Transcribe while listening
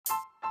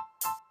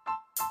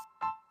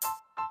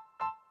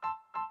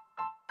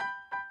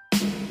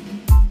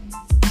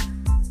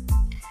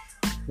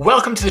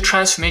Welcome to the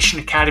Transformation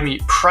Academy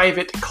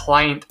Private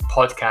Client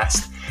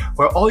Podcast,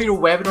 where all your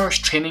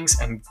webinars, trainings,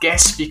 and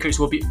guest speakers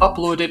will be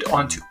uploaded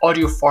onto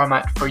audio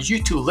format for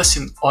you to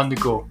listen on the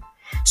go.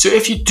 So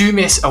if you do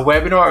miss a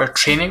webinar or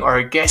training or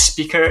a guest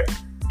speaker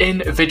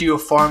in video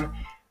form,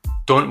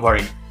 don't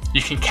worry.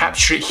 You can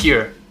capture it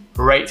here,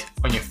 right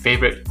on your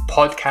favorite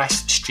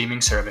podcast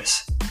streaming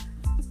service.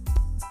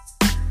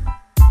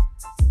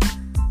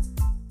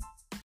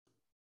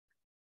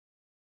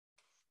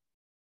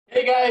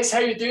 Hey guys, how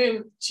you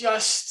doing?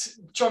 Just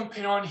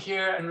jumping on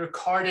here and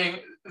recording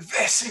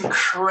this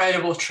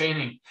incredible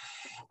training.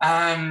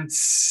 And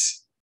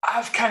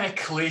I've kind of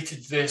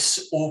collated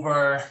this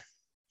over,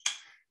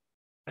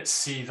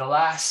 the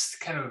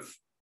last kind of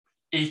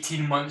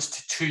 18 months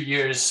to 2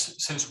 years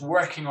since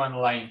working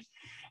online.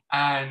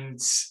 And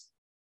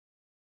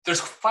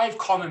there's 5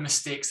 common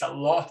mistakes that a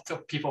lot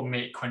of people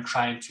make when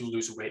trying to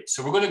lose weight.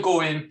 So we're going to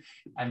go in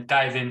and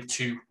dive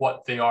into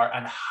what they are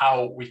and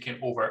how we can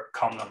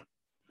overcome them.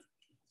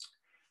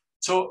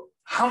 So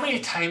how many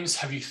times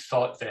have you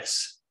thought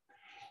this?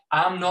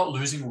 I'm not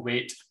losing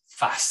weight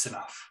fast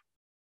enough.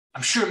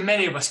 I'm sure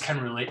many of us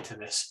can relate to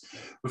this.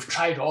 We've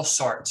tried all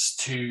sorts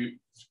to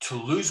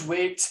lose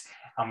weight,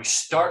 and we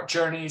start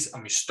journeys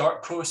and we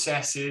start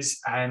processes,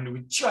 and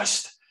we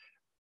just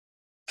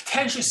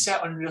potentially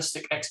set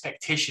unrealistic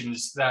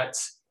expectations that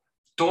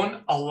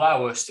don't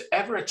allow us to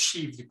ever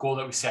achieve the goal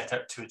that we set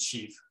out to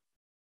achieve.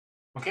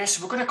 Okay,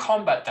 so we're going to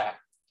combat that.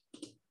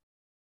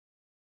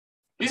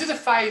 These are the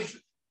 5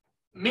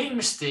 main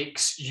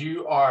mistakes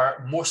you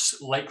are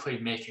most likely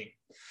making.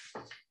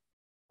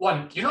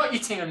 1, you're not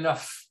eating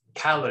enough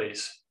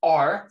calories,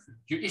 or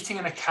you're eating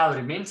in a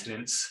calorie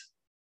maintenance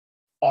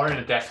or in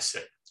a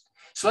deficit.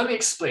 So let me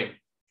explain.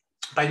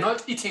 By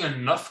not eating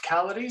enough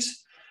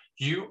calories,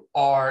 you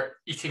are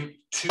eating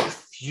too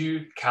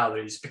few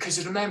calories,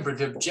 because remember,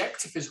 the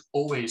objective is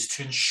always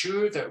to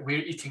ensure that we're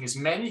eating as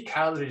many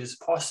calories as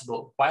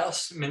possible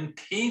whilst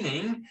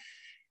maintaining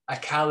a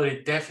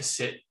calorie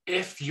deficit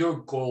if your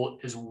goal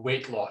is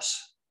weight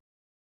loss.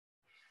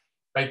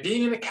 By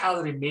being in a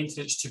calorie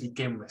maintenance to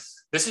begin with,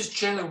 this is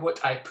generally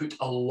what I put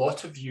a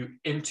lot of you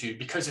into,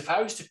 because if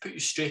I was to put you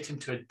straight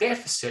into a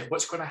deficit,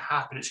 what's going to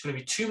happen? It's going to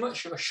be too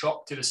much of a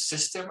shock to the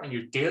system and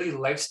your daily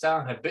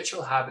lifestyle and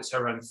habitual habits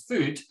around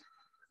food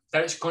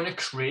that it's going to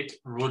create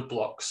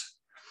roadblocks.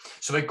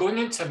 So by going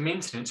into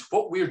maintenance,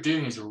 what we're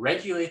doing is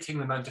regulating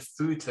the amount of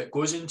food that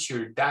goes into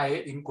your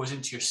diet and goes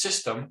into your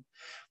system,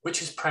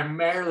 which is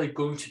primarily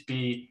going to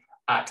be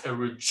at a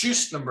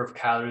reduced number of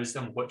calories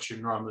than what you're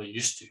normally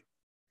used to.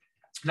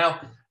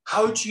 Now,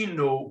 how do you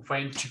know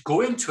when to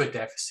go into a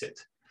deficit?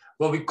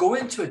 Well, we go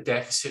into a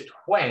deficit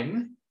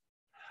when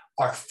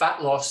our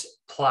fat loss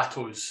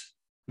plateaus.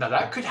 Now,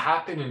 that could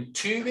happen in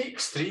 2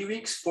 weeks, 3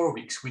 weeks, 4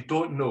 weeks. We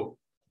don't know.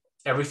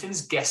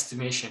 Everything's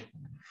guesstimation.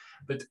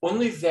 But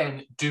only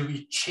then do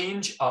we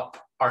change up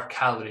our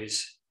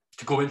calories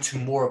to go into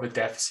more of a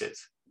deficit.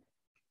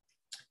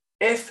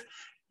 If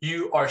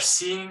you are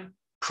seeing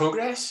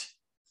progress,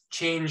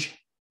 change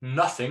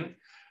nothing,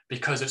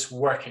 because it's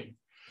working.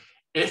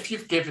 If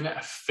you've given it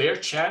a fair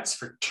chance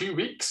for 2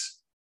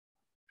 weeks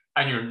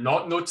and you're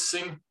not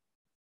noticing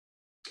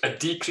a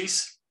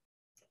decrease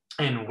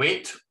in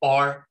weight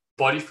or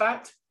body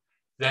fat,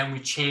 then we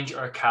change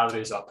our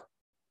calories up.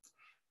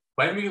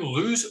 When we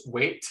lose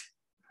weight,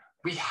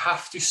 we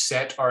have to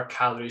set our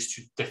calories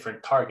to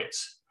different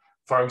targets.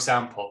 For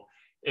example,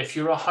 if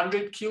you're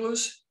 100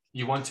 kilos,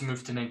 you want to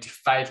move to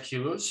 95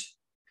 kilos,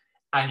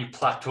 and you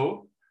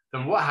plateau,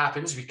 then what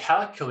happens? We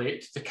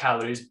calculate the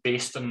calories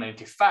based on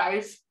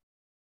 95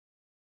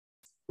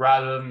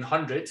 rather than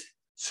 100,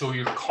 so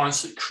you're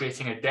constantly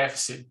creating a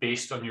deficit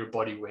based on your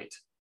body weight.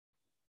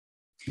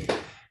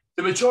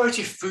 The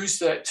majority of foods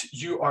that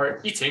you are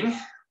eating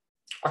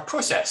are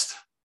processed.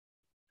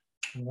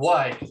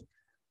 Why?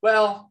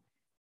 Well,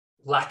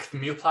 lack of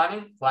meal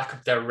planning, lack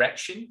of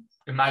direction,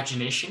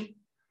 imagination,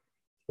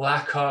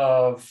 lack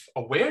of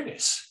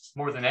awareness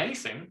more than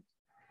anything.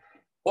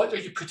 What are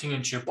you putting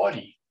into your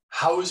body?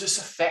 How is this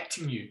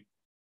affecting you?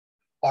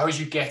 Are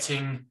you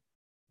getting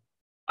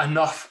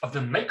enough of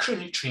the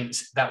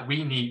micronutrients that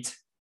we need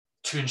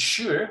to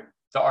ensure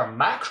that our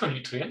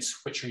macronutrients,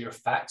 which are your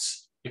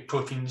fats, your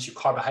proteins, your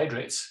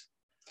carbohydrates,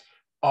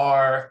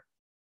 are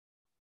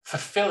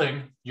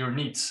fulfilling your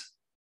needs?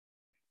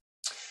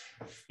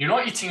 You're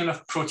not eating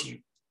enough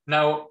protein.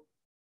 Now,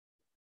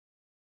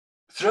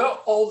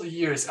 throughout all the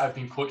years I've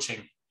been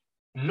coaching,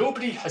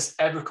 nobody has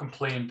ever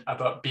complained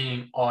about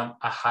being on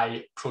a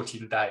high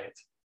protein diet.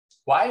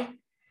 Why?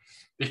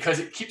 Because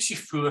it keeps you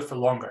fuller for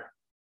longer.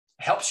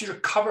 It helps you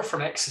recover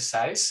from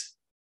exercise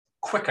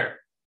quicker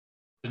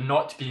than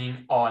not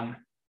being on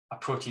a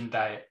protein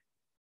diet.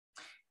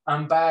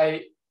 And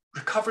by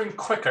recovering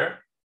quicker,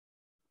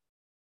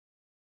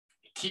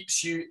 it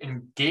keeps you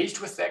engaged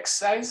with the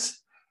exercise.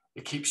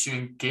 It keeps you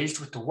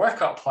engaged with the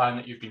workout plan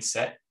that you've been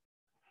set,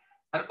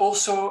 and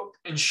also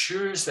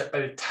ensures that by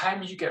the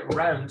time you get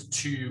around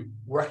to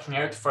working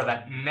out for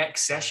that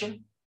next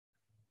session,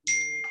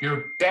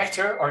 you're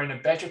better or in a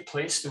better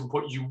place than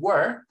what you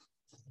were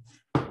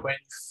when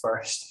you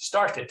first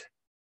started.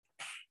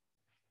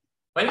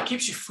 When it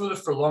keeps you fuller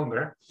for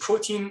longer,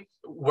 protein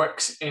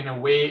works in a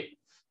way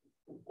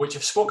which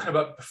I've spoken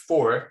about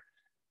before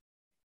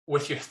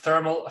with your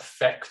thermal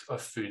effect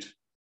of food.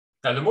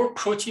 Now, the more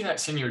protein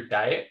that's in your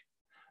diet,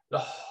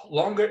 the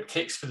longer it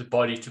takes for the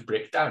body to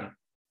break down.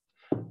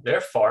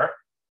 Therefore,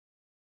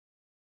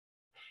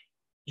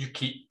 you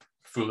keep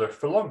fuller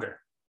for longer.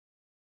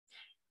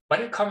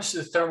 When it comes to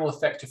the thermal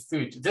effect of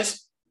food,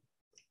 this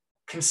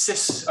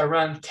consists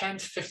around 10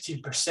 to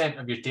 15%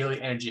 of your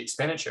daily energy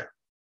expenditure.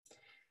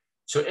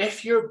 So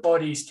if your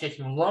body is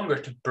taking longer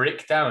to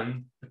break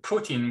down the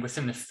protein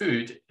within the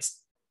food,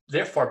 it's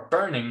therefore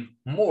burning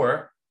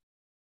more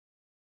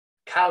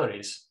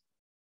calories.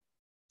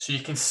 So you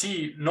can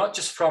see, not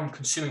just from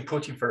consuming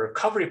protein for a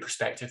recovery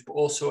perspective, but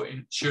also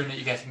ensuring that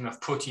you're getting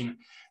enough protein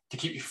to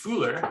keep you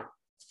fuller.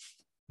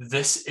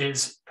 This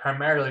is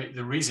primarily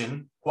the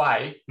reason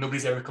why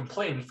nobody's ever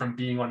complained from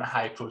being on a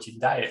high protein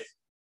diet.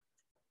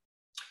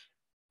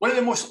 One of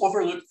the most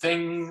overlooked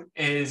things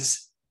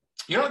is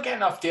you're not getting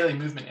enough daily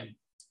movement in.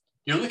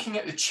 You're looking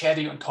at the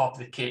cherry on top of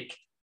the cake.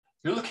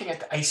 You're looking at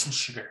the ice and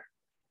sugar.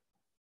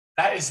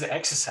 That is the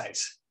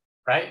exercise,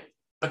 right?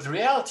 But the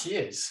reality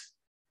is,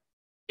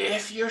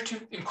 if you're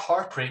to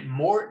incorporate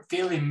more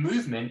daily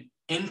movement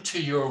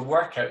into your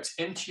workouts,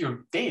 into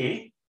your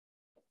day,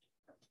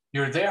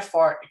 you're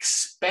therefore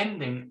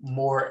expending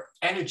more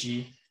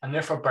energy and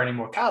therefore burning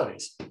more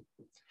calories.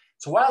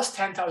 So whilst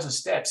 10,000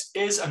 steps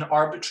is an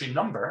arbitrary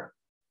number,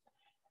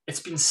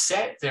 it's been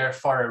set there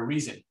for a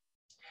reason.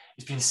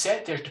 It's been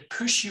set there to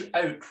push you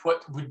out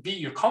what would be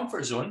your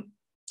comfort zone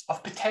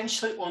of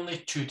potentially only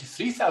 2,000 to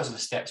 3,000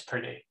 steps per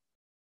day.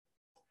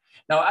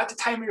 Now, at the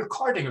time of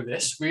recording of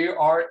this, we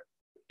are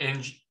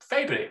in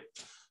February.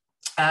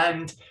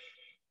 And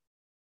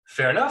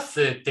fair enough,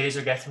 the days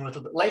are getting a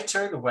little bit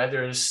lighter, the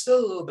weather is still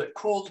a little bit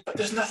cold, but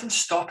there's nothing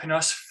stopping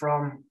us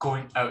from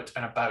going out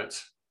and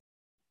about.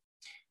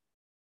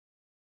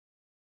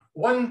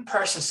 One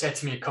person said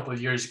to me a couple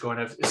of years ago, and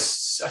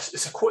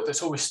it's a quote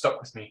that's always stuck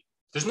with me: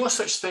 there's no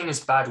such thing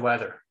as bad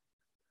weather,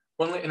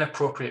 only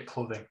inappropriate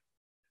clothing.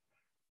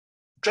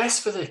 Dress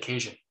for the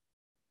occasion.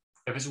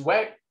 If it's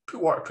wet,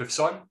 put waterproofs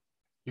on.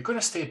 You're going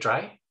to stay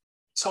dry.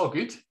 It's all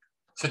good.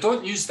 So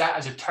don't use that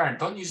as a turn.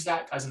 Don't use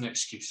that as an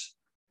excuse.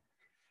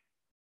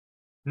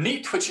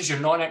 NEAT, which is your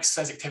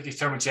non-exercise activity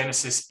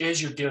thermogenesis,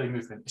 is your daily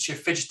movement. It's your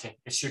fidgeting.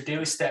 It's your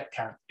daily step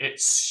count.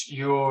 It's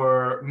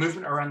your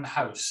movement around the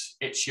house.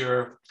 It's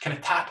your kind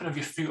of tapping of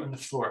your feet on the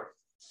floor.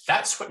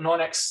 That's what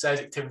non-exercise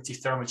activity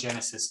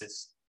thermogenesis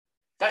is.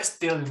 That's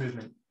daily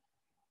movement.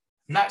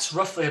 And that's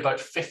roughly about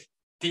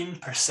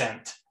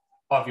 15%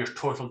 of your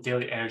total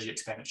daily energy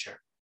expenditure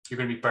you're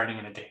going to be burning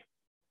in a day.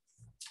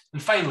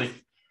 And finally,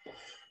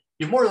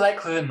 you're more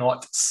likely than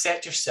not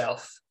set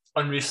yourself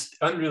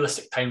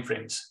unrealistic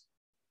timeframes.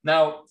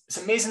 Now,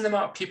 it's amazing the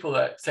amount of people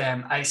that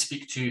I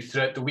speak to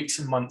throughout the weeks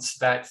and months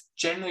that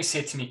generally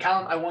say to me,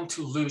 Callum, I want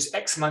to lose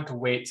X amount of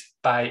weight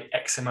by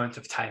X amount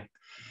of time.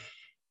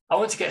 I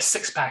want to get a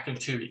six-pack in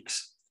 2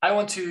 weeks. I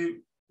want to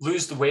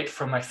lose the weight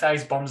from my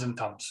thighs, bums, and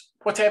tums,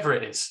 whatever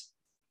it is.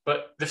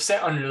 But they've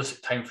set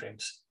unrealistic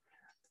timeframes.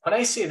 When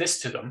I say this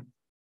to them,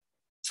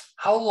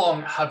 how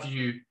long have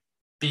you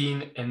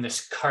been in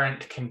this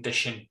current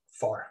condition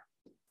for?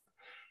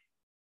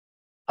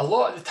 A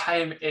lot of the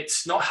time,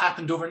 it's not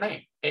happened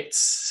overnight.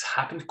 It's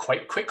happened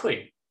quite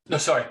quickly. No,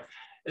 sorry,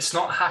 it's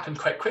not happened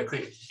quite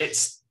quickly.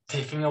 It's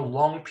taking a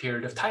long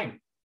period of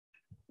time.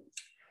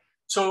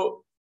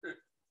 So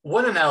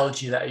one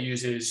analogy that I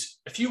use is,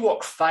 if you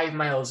walk 5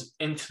 miles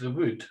into the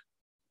wood,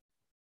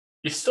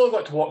 you've still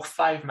got to walk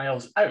 5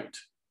 miles out.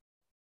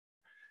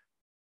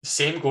 The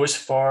same goes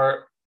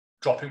for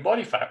dropping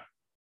body fat.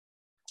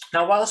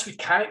 Now, whilst we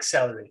can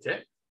accelerate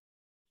it,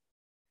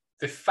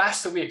 the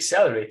faster we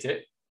accelerate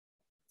it,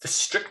 the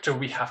stricter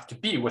we have to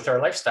be with our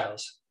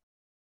lifestyles.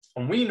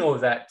 And we know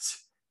that,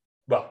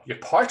 well, you're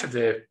part of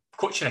the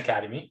coaching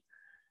academy,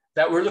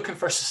 that we're looking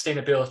for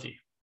sustainability.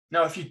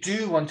 Now, if you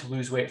do want to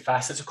lose weight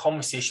fast, it's a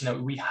conversation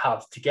that we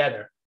have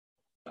together.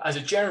 As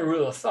a general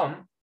rule of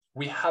thumb,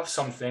 we have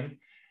something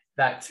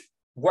that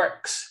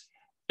works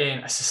in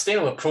a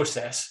sustainable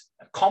process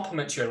that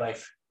complements your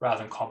life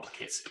rather than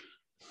complicates it.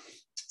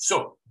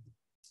 So,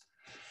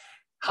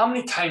 how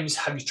many times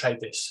have you tried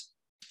this?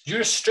 You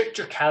restrict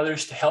your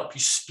calories to help you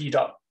speed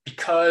up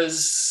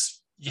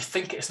because you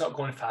think it's not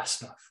going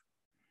fast enough.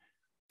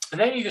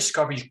 And then you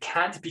discover you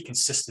can't be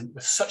consistent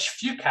with such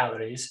few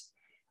calories,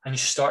 and you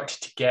start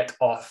to get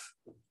off,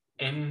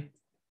 in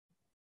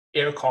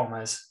air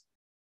commas,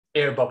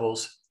 air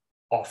bubbles,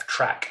 off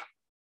track.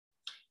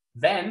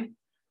 Then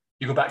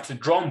you go back to the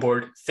drawing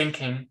board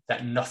thinking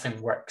that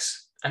nothing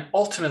works. And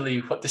ultimately,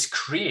 what this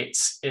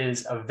creates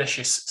is a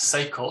vicious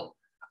cycle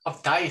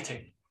of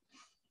dieting.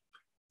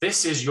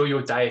 This is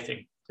yo-yo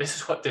dieting. This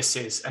is what this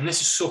is. And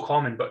this is so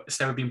common, but it's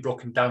never been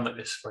broken down like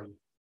this for you.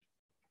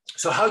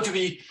 So how do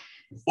we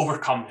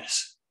overcome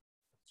this?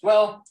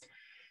 Well,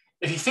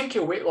 if you think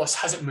your weight loss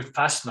hasn't moved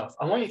fast enough,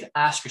 I want you to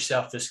ask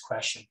yourself this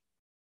question.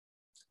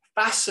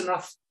 Fast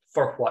enough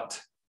for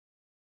what?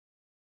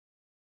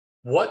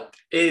 What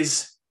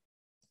is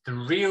the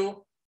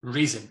real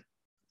reason?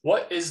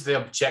 What is the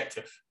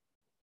objective?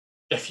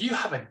 If you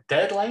have a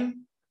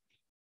deadline,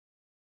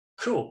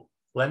 cool,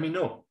 let me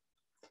know.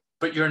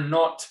 But you're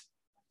not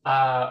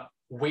a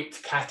weight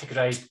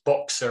categorized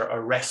boxer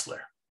or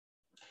wrestler.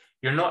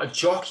 You're not a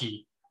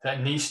jockey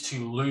that needs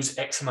to lose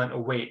X amount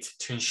of weight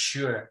to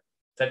ensure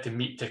that they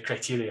meet the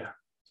criteria.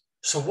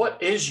 So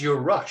what is your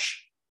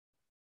rush?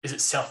 Is it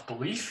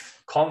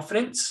self-belief,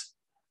 confidence?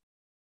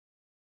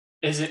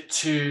 Is it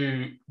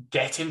to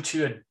get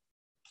into a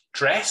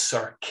dress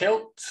or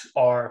kilt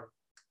or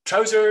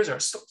trousers or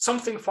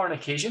something for an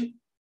occasion?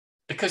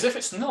 Because if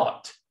it's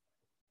not,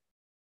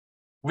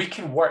 we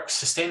can work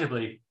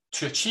sustainably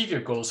to achieve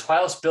your goals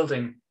whilst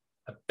building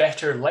a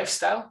better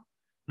lifestyle,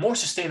 more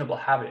sustainable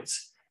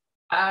habits,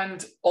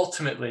 and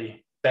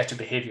ultimately better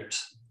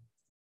behaviors.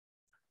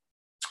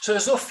 So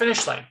there's no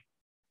finish line.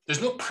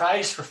 There's no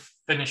prize for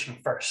finishing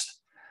first.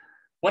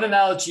 One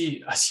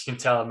analogy, as you can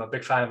tell, I'm a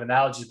big fan of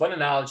analogies. One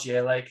analogy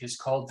I like is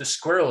called the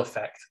squirrel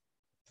effect.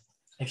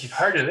 If you've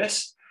heard of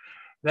this,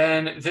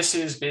 then this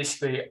is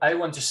basically, I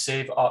want to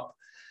save up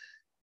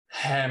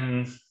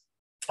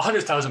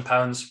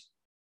 £100,000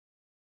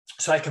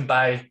 so I can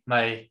buy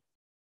my,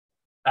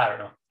 I don't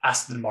know,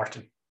 Aston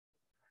Martin.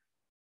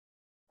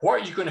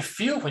 What are you going to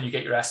feel when you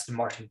get your Aston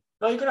Martin?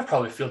 Well, you're going to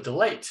probably feel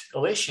delight,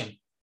 elation.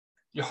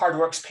 Your hard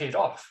work's paid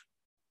off.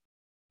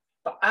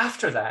 But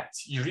after that,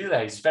 you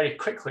realize very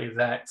quickly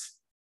that,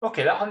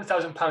 okay, that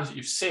 £100,000 that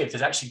you've saved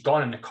has actually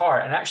gone in the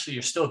car, and actually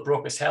you're still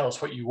broke as hell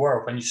as what you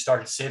were when you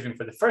started saving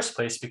for the first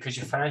place, because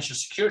your financial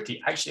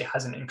security actually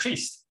hasn't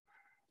increased.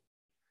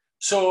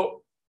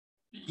 So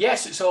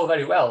yes, it's all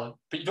very well,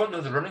 but you don't know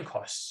the running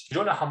costs. You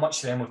don't know how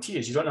much the MOT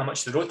is. You don't know how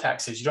much the road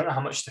tax is. You don't know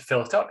how much to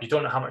fill it up. You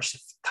don't know how much the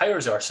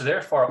tires are. So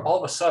therefore, all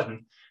of a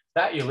sudden,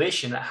 that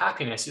elation, that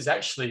happiness is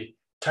actually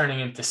turning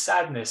into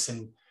sadness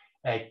and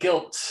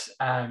guilt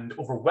and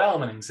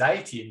overwhelm and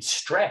anxiety and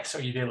stress.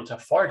 Are you able to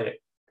afford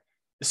it?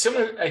 The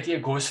similar idea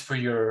goes for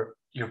your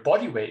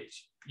body weight,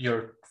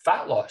 your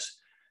fat loss.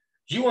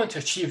 You want to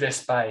achieve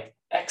this by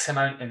X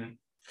amount in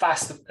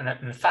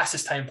the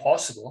fastest time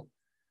possible.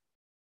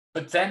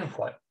 But then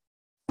what?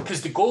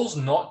 Because the goal is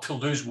not to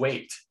lose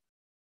weight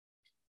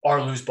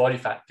or lose body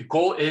fat. The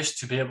goal is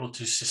to be able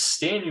to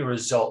sustain your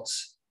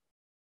results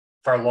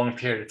for a long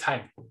period of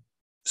time.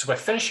 So by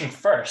finishing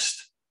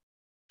first,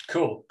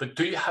 cool, but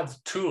do you have the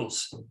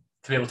tools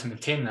to be able to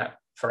maintain that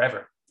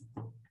forever?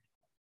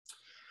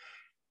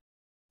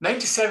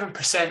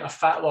 97% of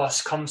fat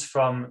loss comes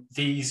from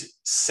these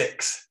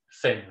 6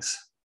 things.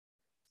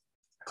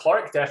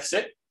 Caloric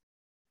deficit,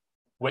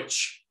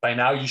 which by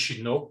now you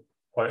should know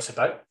what it's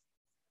about.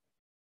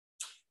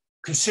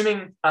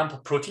 Consuming ample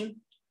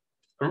protein.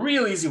 A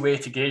real easy way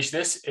to gauge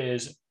this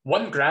is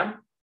 1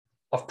 gram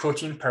of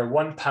protein per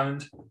 1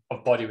 pound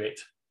of body weight.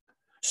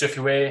 So if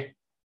you weigh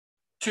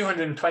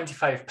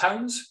 225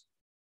 pounds,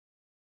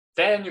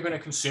 then you're going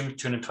to consume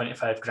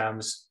 225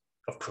 grams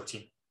of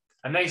protein.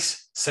 A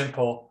nice,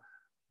 simple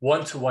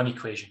 1-to-1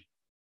 equation.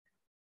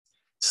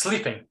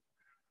 Sleeping,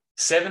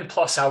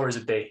 7+ hours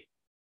a day.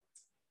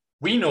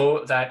 We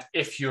know that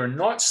if you're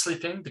not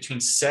sleeping between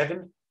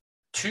 7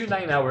 to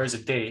 9 hours a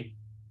day,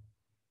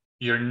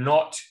 you're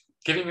not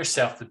giving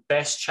yourself the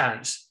best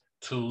chance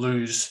to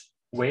lose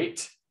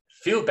weight,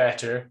 feel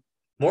better,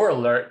 more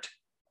alert,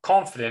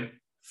 confident,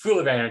 full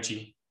of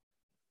energy.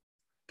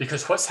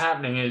 Because what's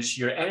happening is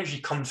your energy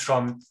comes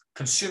from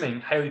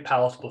consuming highly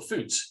palatable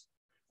foods,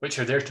 which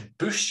are there to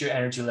boost your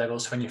energy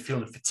levels when you're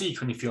feeling fatigued,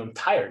 when you're feeling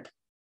tired.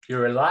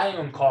 You're relying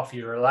on coffee,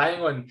 you're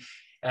relying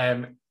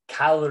on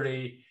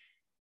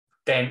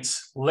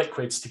calorie-dense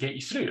liquids to get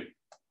you through.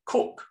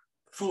 Coke,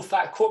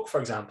 full-fat Coke, for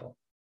example.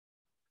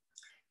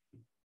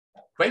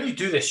 When you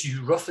do this,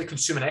 you roughly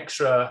consume an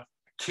extra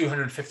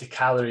 250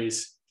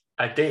 calories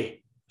a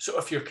day. So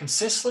if you're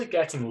consistently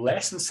getting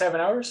less than 7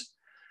 hours,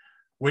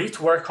 we need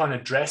to work on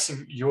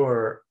addressing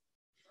your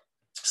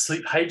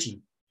sleep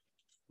hygiene.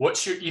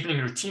 What's your evening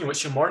routine?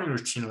 What's your morning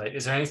routine like?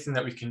 Is there anything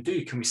that we can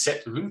do? Can we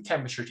set the room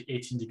temperature to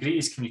 18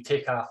 degrees? Can you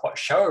take a hot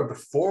shower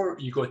before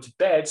you go to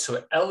bed so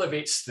it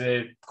elevates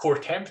the core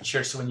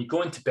temperature, so when you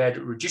go into bed,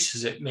 it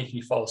reduces it, making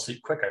you fall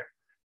asleep quicker?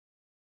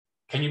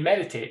 Can you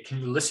meditate? Can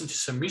you listen to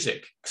some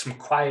music, some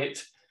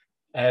quiet,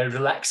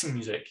 relaxing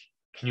music?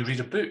 Can you read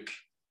a book?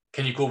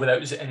 Can you go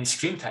without any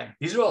screen time?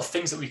 These are all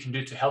things that we can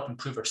do to help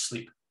improve our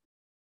sleep.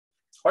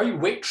 Are you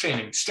weight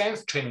training,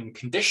 strength training,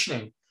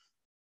 conditioning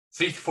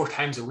 3 to 4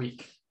 times a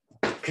week?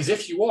 Because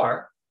if you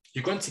are,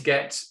 you're going to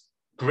get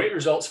great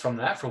results from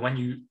that. For when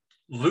you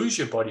lose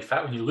your body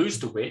fat, when you lose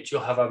the weight,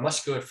 you'll have a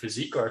muscular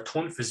physique or a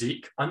toned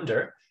physique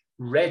under,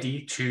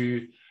 ready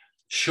to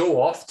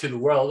show off to the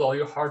world all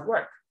your hard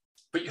work.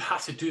 But you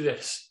have to do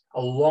this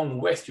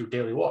along with your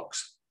daily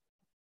walks.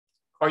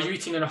 Are you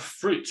eating enough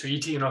fruit? Are you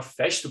eating enough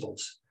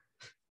vegetables?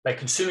 By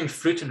consuming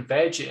fruit and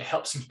veg, it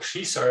helps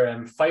increase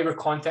our fiber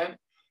content.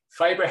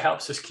 Fiber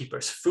helps us keep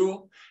us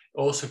full. It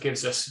also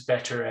gives us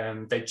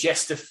better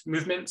digestive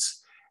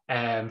movements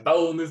and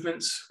bowel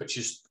movements, which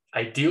is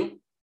ideal.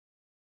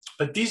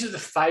 But these are the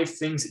 5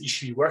 things that you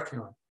should be working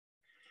on.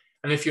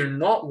 And if you're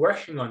not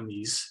working on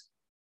these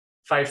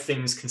 5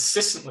 things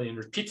consistently and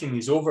repeating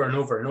these over and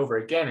over and over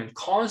again and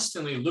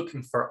constantly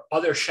looking for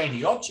other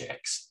shiny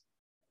objects,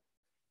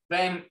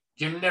 then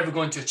you're never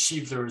going to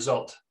achieve the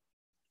result.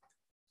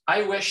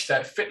 I wish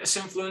that fitness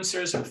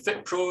influencers and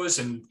fit pros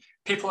and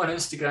people on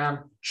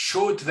Instagram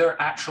showed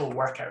their actual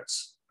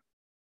workouts,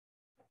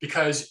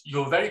 because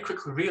you'll very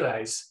quickly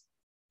realize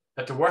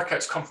that the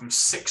workouts come from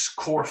 6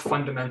 core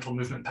fundamental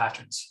movement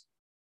patterns.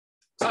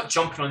 It's not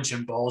jumping on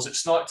gym balls.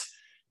 It's not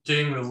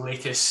doing the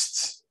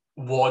latest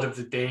WOD of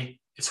the day.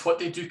 It's what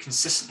they do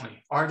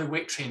consistently. Are they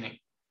weight training?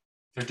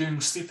 They're doing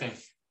sleeping.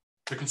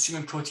 They're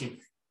consuming protein.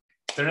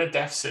 They're in a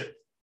deficit,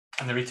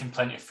 and they're eating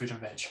plenty of fruit and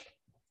veg.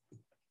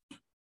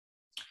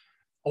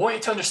 I want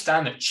you to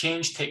understand that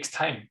change takes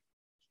time.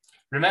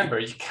 Remember,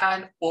 you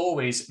can't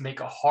always make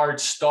a hard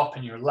stop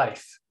in your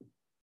life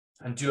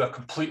and do a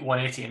complete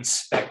 180 and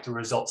expect the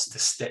results to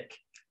stick.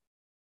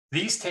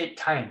 These take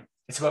time.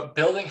 It's about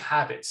building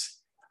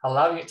habits,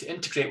 allowing it to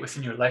integrate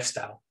within your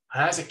lifestyle.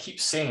 And as I keep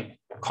saying,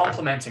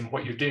 complementing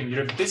what you're doing.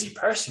 You're a busy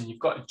person. You've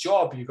got a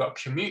job, you've got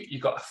a commute,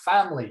 you've got a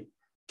family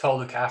to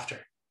look after.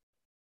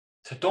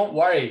 So don't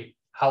worry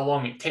how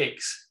long it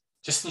takes.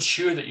 Just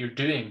ensure that you're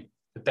doing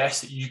the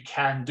best that you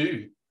can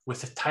do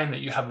with the time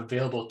that you have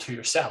available to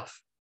yourself.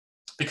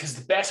 Because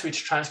the best way to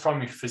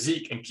transform your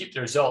physique and keep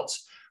the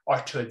results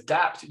are to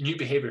adapt new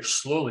behaviors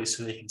slowly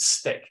so they can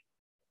stick.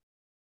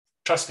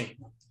 Trust me,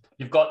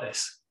 you've got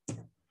this.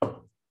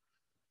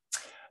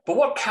 But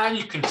what can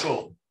you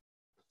control?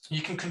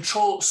 You can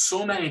control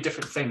so many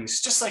different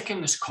things. Just like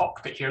in this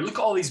cockpit here, look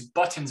at all these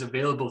buttons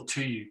available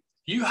to you.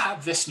 You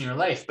have this in your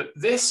life, but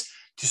this,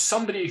 to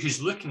somebody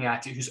who's looking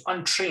at it, who's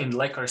untrained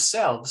like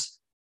ourselves,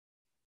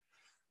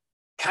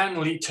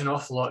 can lead to an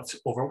awful lot of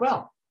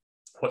overwhelm.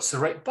 What's the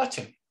right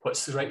button?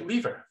 What's the right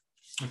lever?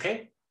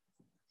 Okay?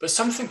 But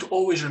something to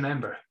always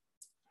remember,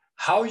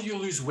 how you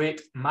lose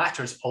weight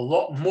matters a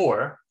lot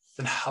more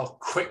than how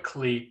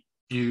quickly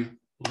you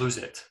lose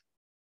it.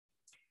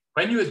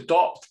 When you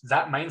adopt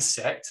that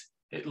mindset,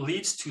 it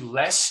leads to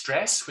less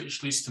stress,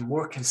 which leads to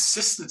more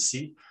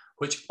consistency,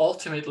 which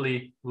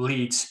ultimately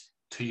leads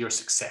to your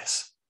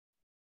success.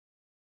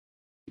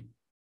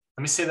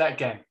 Let me say that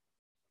again.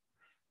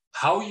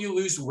 How you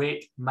lose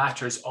weight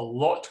matters a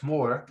lot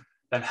more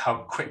than how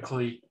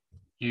quickly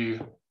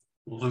you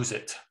lose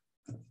it.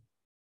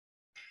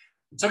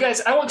 So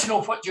guys, I want to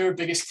know what your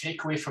biggest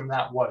takeaway from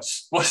that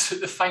was. Was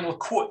it the final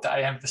quote that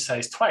I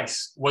emphasized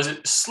twice? Was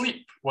it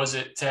sleep? Was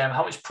it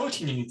how much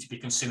protein you need to be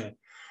consuming?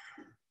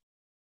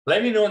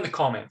 Let me know in the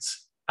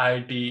comments.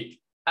 I'd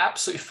be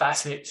absolutely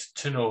fascinated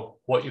to know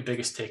what your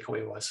biggest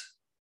takeaway was.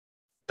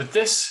 But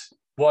this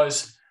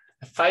was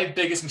the 5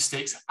 biggest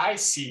mistakes I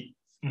see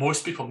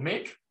most people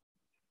make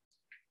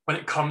when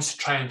it comes to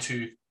trying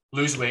to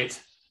lose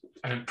weight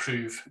and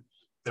improve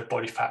their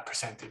body fat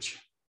percentage.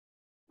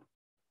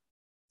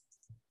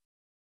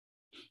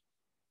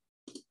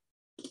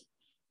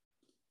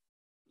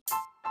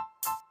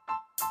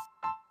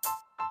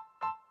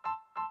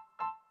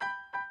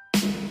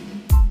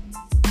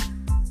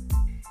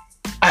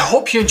 I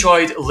hope you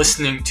enjoyed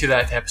listening to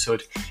that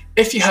episode.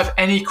 If you have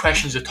any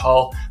questions at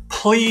all,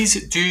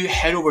 please do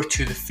head over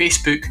to the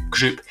Facebook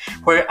group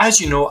where,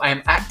 as you know, I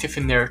am active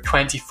in there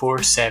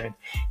 24/7.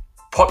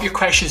 Pop your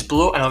questions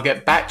below and I'll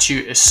get back to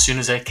you as soon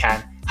as I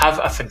can. Have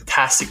a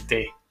fantastic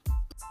day.